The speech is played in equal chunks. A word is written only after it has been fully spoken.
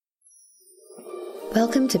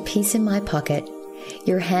Welcome to Peace in My Pocket,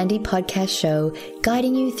 your handy podcast show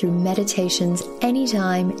guiding you through meditations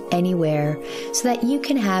anytime, anywhere, so that you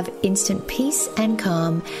can have instant peace and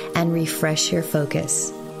calm and refresh your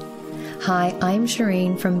focus. Hi, I'm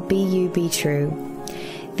Shireen from Be You, Be True.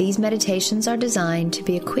 These meditations are designed to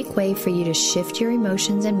be a quick way for you to shift your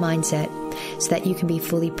emotions and mindset so that you can be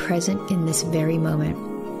fully present in this very moment.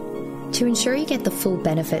 To ensure you get the full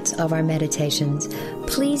benefits of our meditations,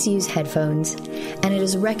 please use headphones, and it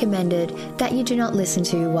is recommended that you do not listen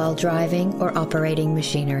to while driving or operating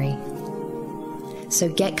machinery. So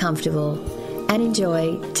get comfortable and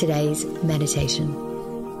enjoy today's meditation.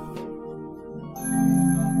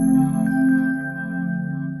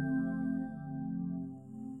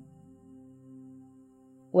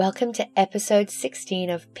 Welcome to episode 16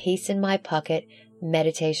 of Peace in My Pocket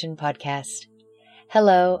Meditation Podcast.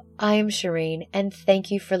 Hello, I am Shireen, and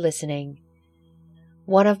thank you for listening.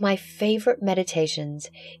 One of my favorite meditations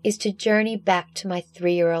is to journey back to my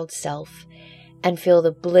 3-year-old self and feel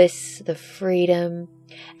the bliss, the freedom,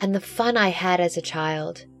 and the fun I had as a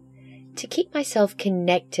child. To keep myself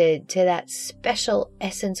connected to that special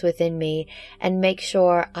essence within me and make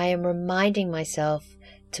sure I am reminding myself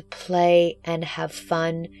to play and have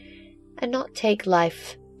fun and not take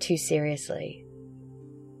life too seriously.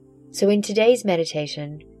 So in today's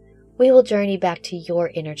meditation, we will journey back to your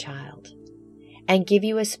inner child and give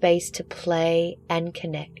you a space to play and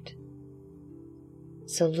connect.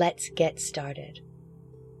 So let's get started.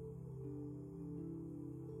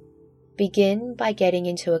 Begin by getting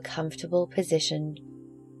into a comfortable position,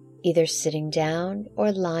 either sitting down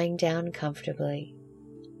or lying down comfortably.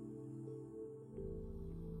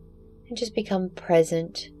 And just become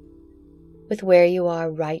present with where you are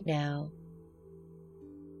right now.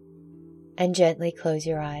 And gently close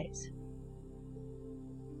your eyes.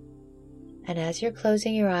 And as you're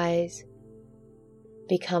closing your eyes,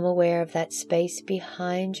 become aware of that space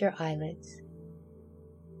behind your eyelids.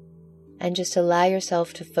 And just allow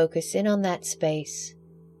yourself to focus in on that space,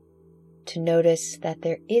 to notice that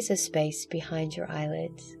there is a space behind your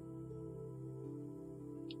eyelids.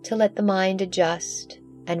 To let the mind adjust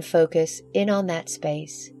and focus in on that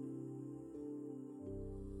space.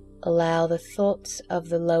 Allow the thoughts of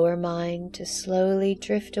the lower mind to slowly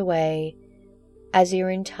drift away as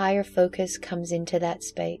your entire focus comes into that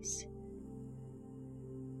space.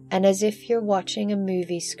 And as if you're watching a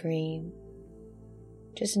movie screen,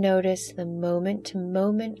 just notice the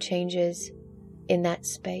moment-to-moment changes in that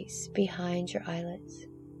space behind your eyelids.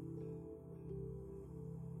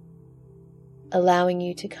 Allowing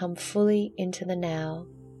you to come fully into the now,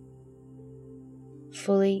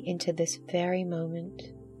 fully into this very moment.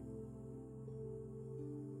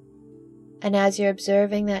 And as you're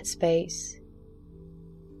observing that space,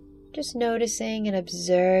 just noticing and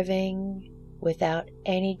observing without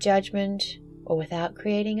any judgment or without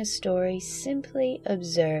creating a story, simply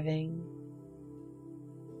observing.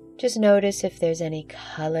 Just notice if there's any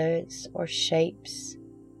colors or shapes,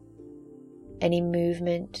 any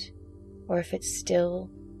movement, or if it's still,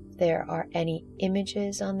 there are any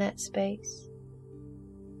images on that space,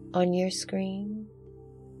 on your screen.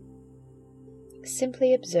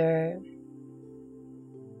 Simply observe.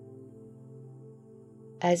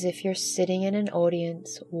 As if you're sitting in an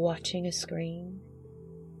audience watching a screen.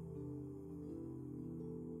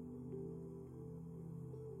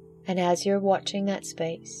 And as you're watching that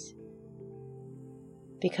space,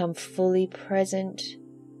 become fully present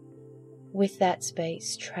with that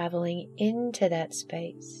space, traveling into that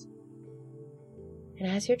space. And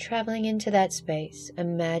as you're traveling into that space,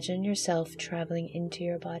 imagine yourself traveling into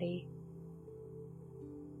your body.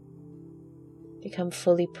 Become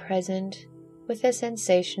fully present with the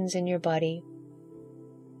sensations in your body.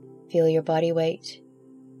 Feel your body weight.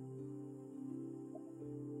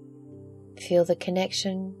 Feel the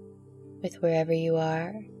connection with wherever you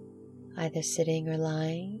are, either sitting or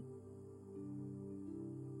lying.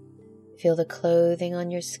 Feel the clothing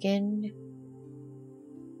on your skin,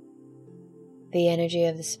 the energy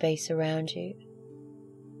of the space around you.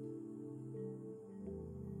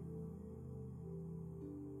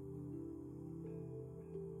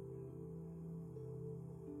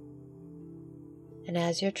 And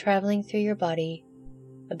as you're traveling through your body,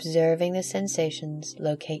 observing the sensations,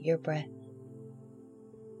 locate your breath.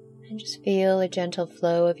 And just feel a gentle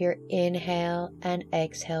flow of your inhale and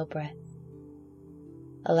exhale breath.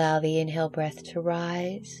 Allow the inhale breath to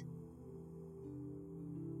rise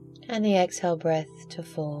and the exhale breath to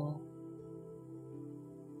fall.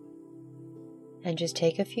 And just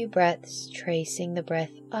take a few breaths, tracing the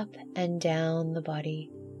breath up and down the body.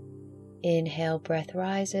 Inhale, breath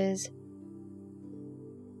rises.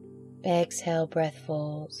 Exhale, breath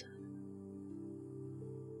falls.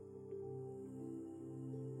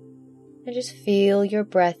 And just feel your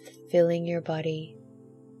breath filling your body.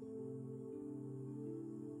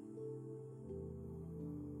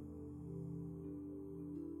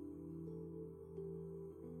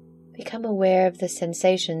 Become aware of the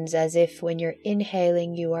sensations as if when you're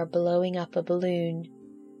inhaling you are blowing up a balloon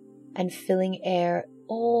and filling air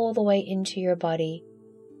all the way into your body.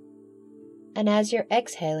 And as you're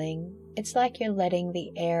exhaling, it's like you're letting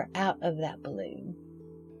the air out of that balloon.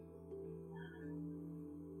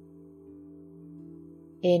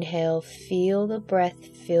 Inhale, feel the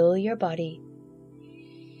breath fill your body.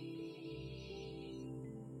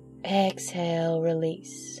 Exhale,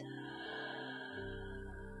 release.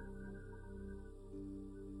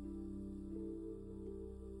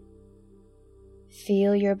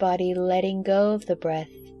 Feel your body letting go of the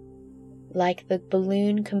breath, like the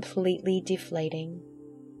balloon completely deflating.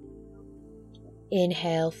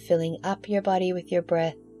 Inhale, filling up your body with your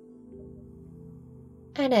breath.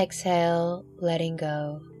 And exhale, letting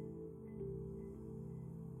go.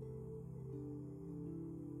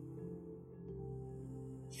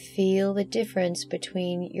 Feel the difference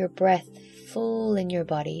between your breath full in your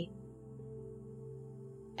body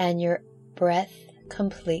and your breath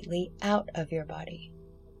completely out of your body.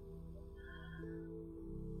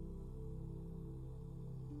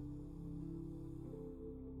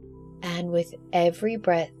 And with every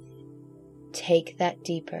breath, take that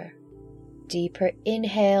deeper. Deeper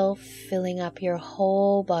inhale, filling up your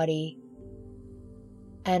whole body,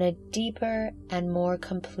 and a deeper and more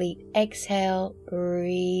complete exhale,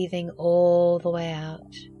 breathing all the way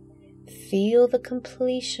out. Feel the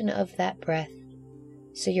completion of that breath,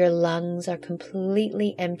 so your lungs are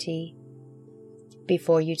completely empty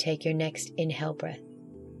before you take your next inhale breath.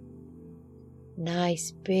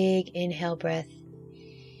 Nice big inhale breath,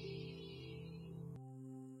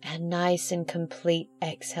 and nice and complete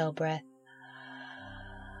exhale breath.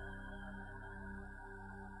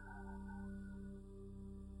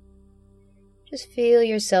 Just feel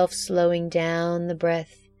yourself slowing down the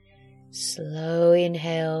breath. Slow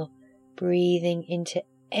inhale, breathing into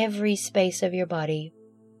every space of your body.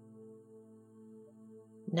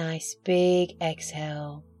 Nice big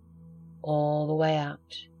exhale, all the way out.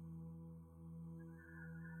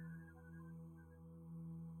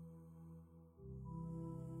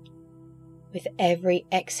 With every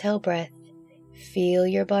exhale breath, feel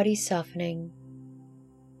your body softening.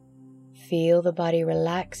 Feel the body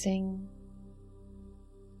relaxing.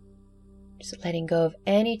 Just letting go of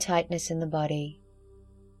any tightness in the body,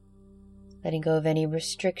 letting go of any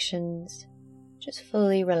restrictions, just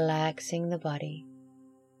fully relaxing the body.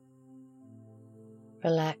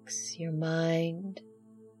 Relax your mind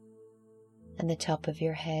and the top of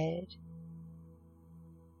your head.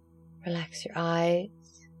 Relax your eyes.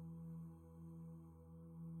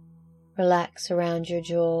 Relax around your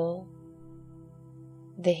jaw,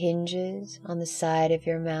 the hinges on the side of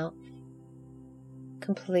your mouth.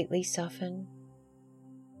 Completely soften.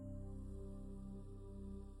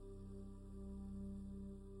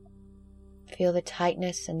 Feel the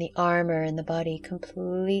tightness and the armor in the body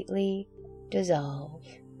completely dissolve,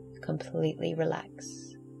 completely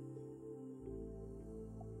relax.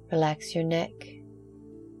 Relax your neck.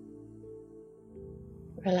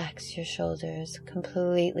 Relax your shoulders,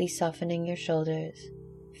 completely softening your shoulders.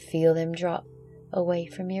 Feel them drop away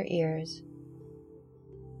from your ears.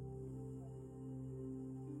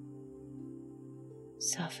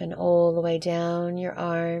 Soften all the way down your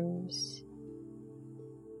arms.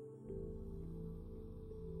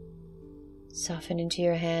 Soften into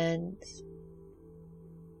your hands.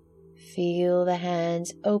 Feel the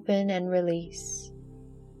hands open and release,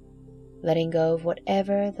 letting go of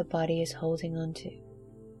whatever the body is holding on to.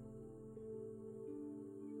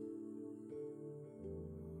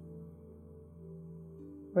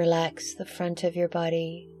 Relax the front of your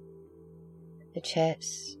body, the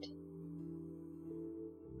chest.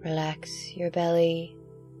 Relax your belly.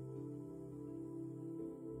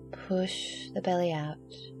 Push the belly out.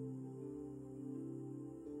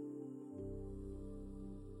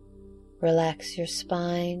 Relax your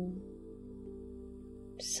spine,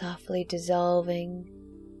 softly dissolving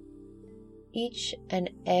each and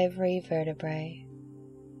every vertebrae.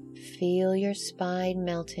 Feel your spine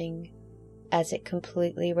melting as it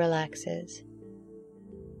completely relaxes.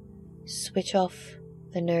 Switch off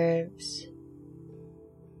the nerves.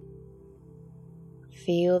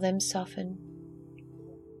 Feel them soften.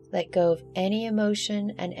 Let go of any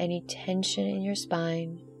emotion and any tension in your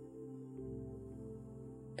spine.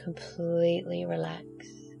 Completely relax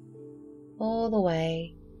all the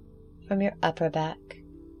way from your upper back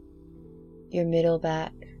your middle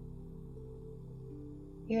back,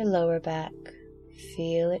 your lower back.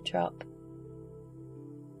 Feel it drop.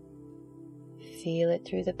 Feel it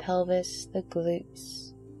through the pelvis, the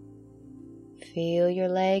glutes. Feel your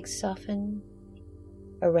legs soften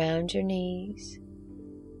around your knees.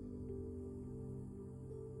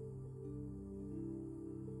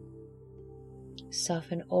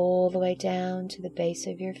 Soften all the way down to the base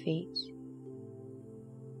of your feet.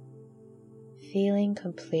 Feeling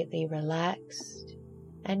completely relaxed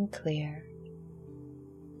and clear.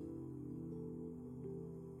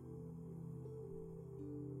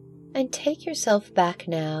 And take yourself back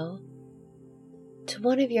now to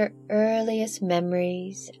one of your earliest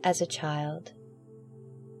memories as a child,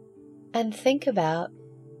 and think about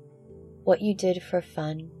what you did for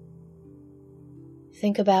fun.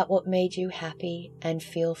 Think about what made you happy and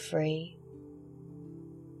feel free.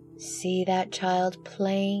 See that child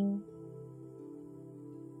playing.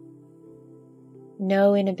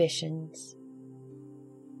 No inhibitions.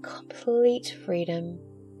 Complete freedom,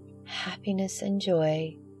 happiness and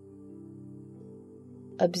joy.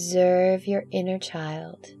 Observe your inner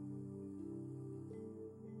child.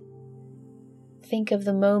 Think of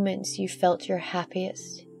the moments you felt your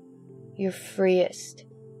happiest, your freest,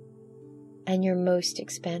 and your most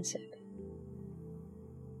expansive.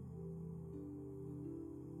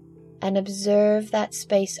 And observe that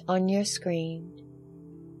space on your screen,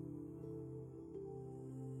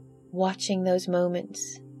 watching those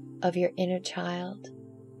moments of your inner child.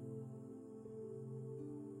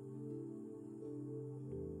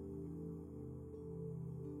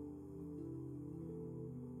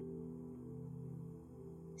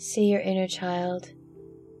 See your inner child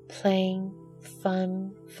playing,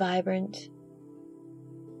 fun, vibrant.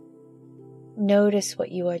 Notice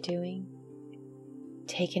what you are doing.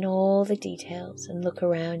 Take in all the details and look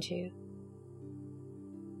around you.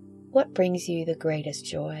 What brings you the greatest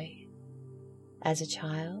joy as a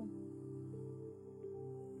child?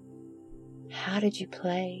 How did you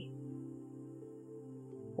play?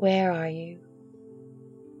 Where are you?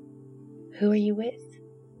 Who are you with?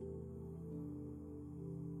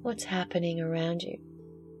 What's happening around you?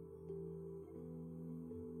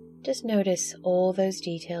 Just notice all those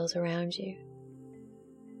details around you.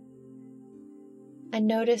 And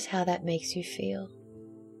notice how that makes you feel.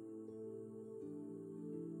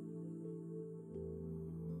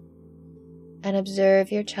 And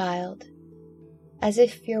observe your child as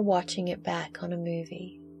if you're watching it back on a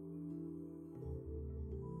movie.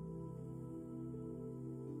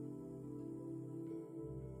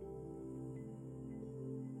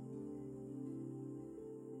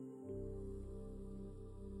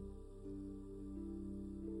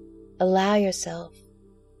 Allow yourself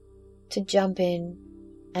to jump in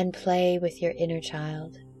and play with your inner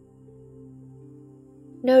child,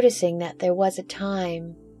 noticing that there was a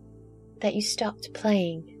time that you stopped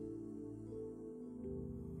playing,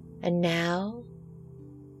 and now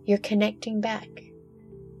you're connecting back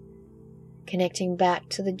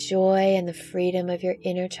to the joy and the freedom of your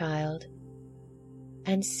inner child,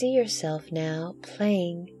 and see yourself now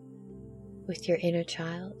playing with your inner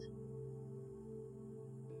child.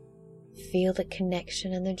 Feel the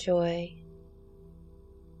connection and the joy.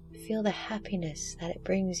 Feel the happiness that it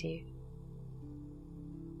brings you.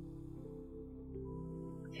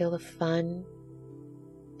 Feel the fun,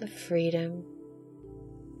 the freedom.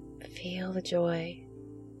 Feel the joy.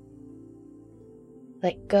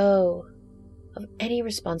 Let go of any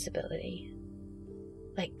responsibility.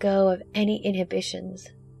 Let go of any inhibitions.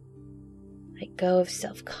 Let go of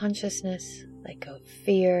self-consciousness. Let go of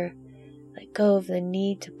fear. Let go of the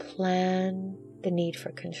need to plan, the need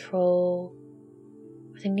for control,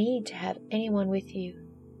 or the need to have anyone with you.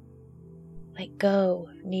 Let go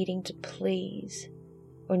of needing to please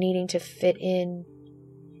or needing to fit in,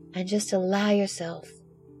 and just allow yourself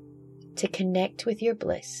to connect with your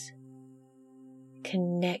bliss.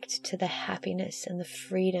 Connect to the happiness and the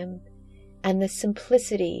freedom and the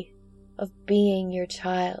simplicity of being your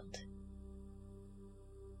child.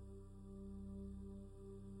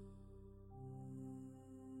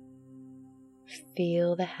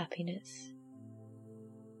 Feel the happiness.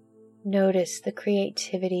 Notice the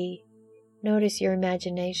creativity. Notice your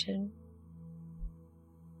imagination.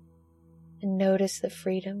 And notice the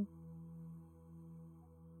freedom.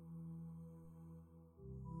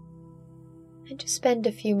 And just spend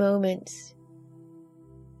a few moments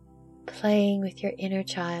playing with your inner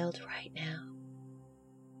child right now.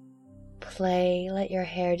 Play, let your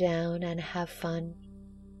hair down, and have fun.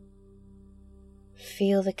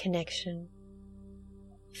 Feel the connection.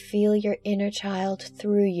 Feel your inner child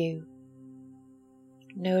through you.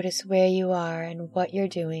 Notice where you are and what you're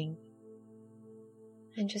doing.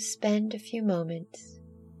 and just spend a few moments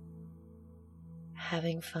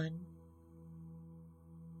having fun.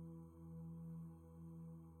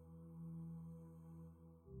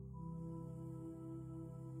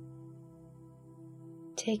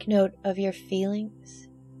 Take note of your feelings.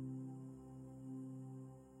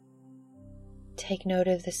 Take note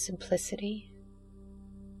of the simplicity.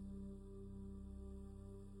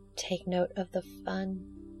 Take note of the fun.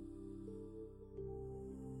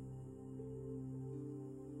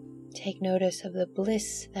 Take notice of the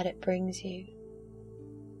bliss that it brings you,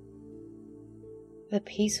 the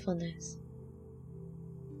peacefulness,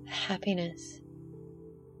 the happiness,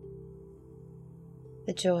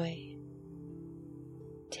 the joy.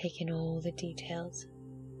 Take in all the details.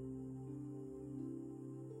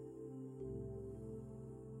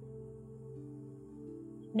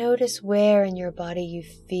 Notice where in your body you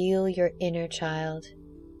feel your inner child,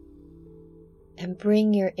 and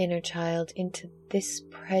bring your inner child into this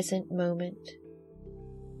present moment.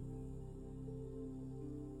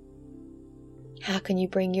 How can you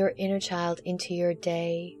bring your inner child into your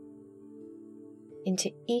day, into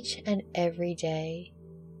each and every day?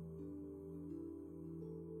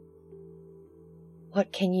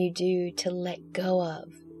 What can you do to let go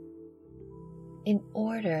of in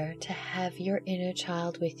order to have your inner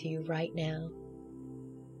child with you right now?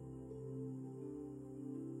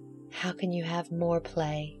 How can you have more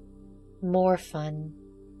play, more fun,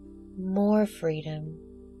 more freedom,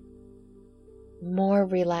 more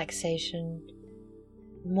relaxation,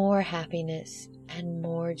 more happiness, and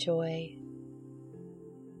more joy?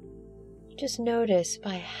 Just notice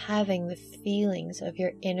by having the feelings of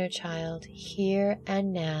your inner child here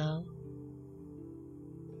and now,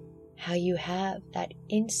 how you have that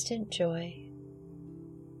instant joy.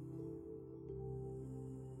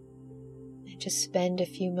 And just spend a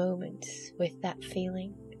few moments with that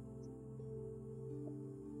feeling.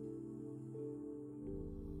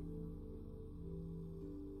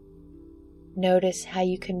 Notice how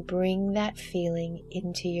you can bring that feeling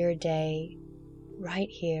into your day, right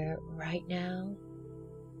here, right now.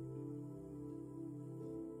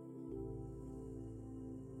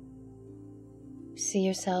 See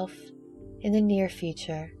yourself in the near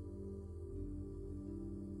future,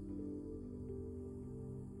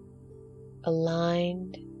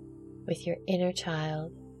 aligned with your inner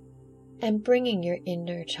child and bringing your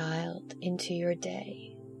inner child into your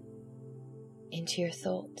day, into your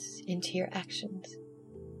thoughts, into your actions.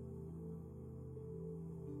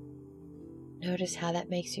 Notice how that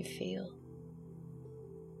makes you feel.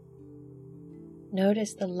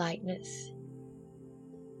 Notice the lightness,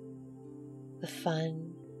 the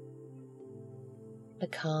fun, the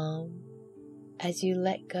calm as you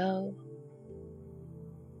let go.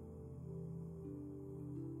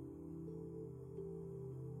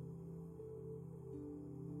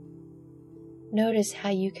 Notice how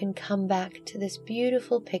you can come back to this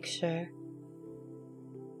beautiful picture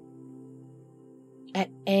at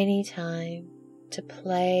any time to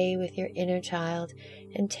play with your inner child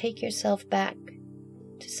and take yourself back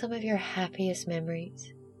to some of your happiest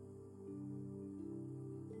memories.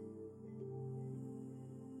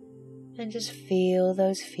 And just feel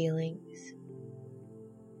those feelings.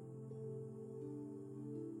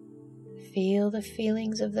 Feel the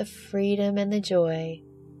feelings of the freedom and the joy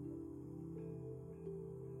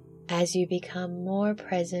as you become more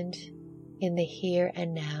present in the here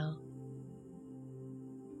and now.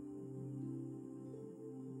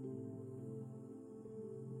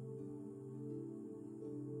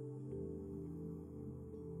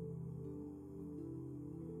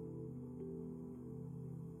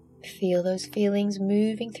 Feel those feelings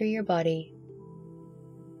moving through your body.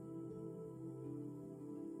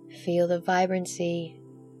 Feel the vibrancy.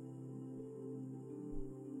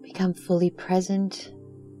 Become fully present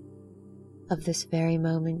of this very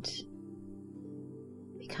moment.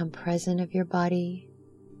 Become present of your body.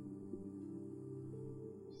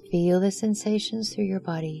 Feel the sensations through your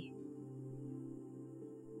body.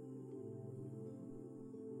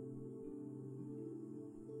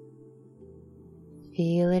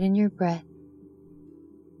 Feel it in your breath.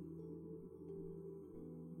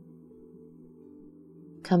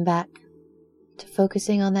 Come back to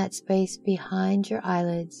focusing on that space behind your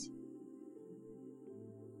eyelids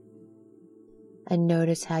and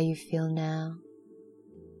notice how you feel now.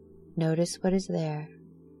 Notice what is there.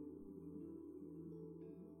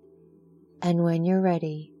 And when you're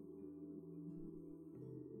ready,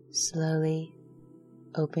 slowly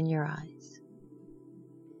open your eyes.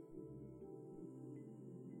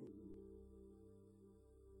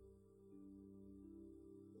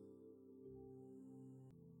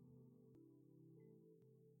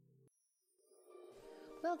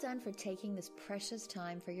 Well done for taking this precious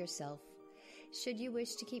time for yourself. Should you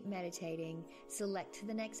wish to keep meditating, select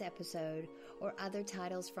the next episode or other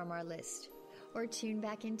titles from our list, or tune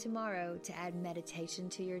back in tomorrow to add meditation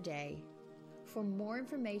to your day. For more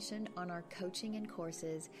information on our coaching and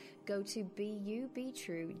courses, go to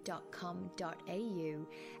beyoubetru.com.au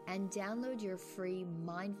and download your free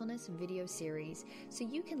mindfulness video series so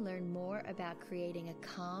you can learn more about creating a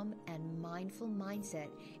calm and mindful mindset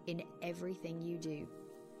in everything you do.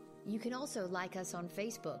 You can also like us on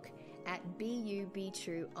Facebook at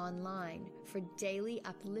BUBeTrue Online for daily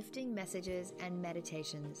uplifting messages and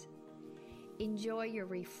meditations. Enjoy your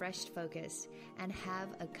refreshed focus and have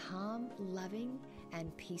a calm, loving,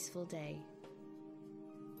 and peaceful day.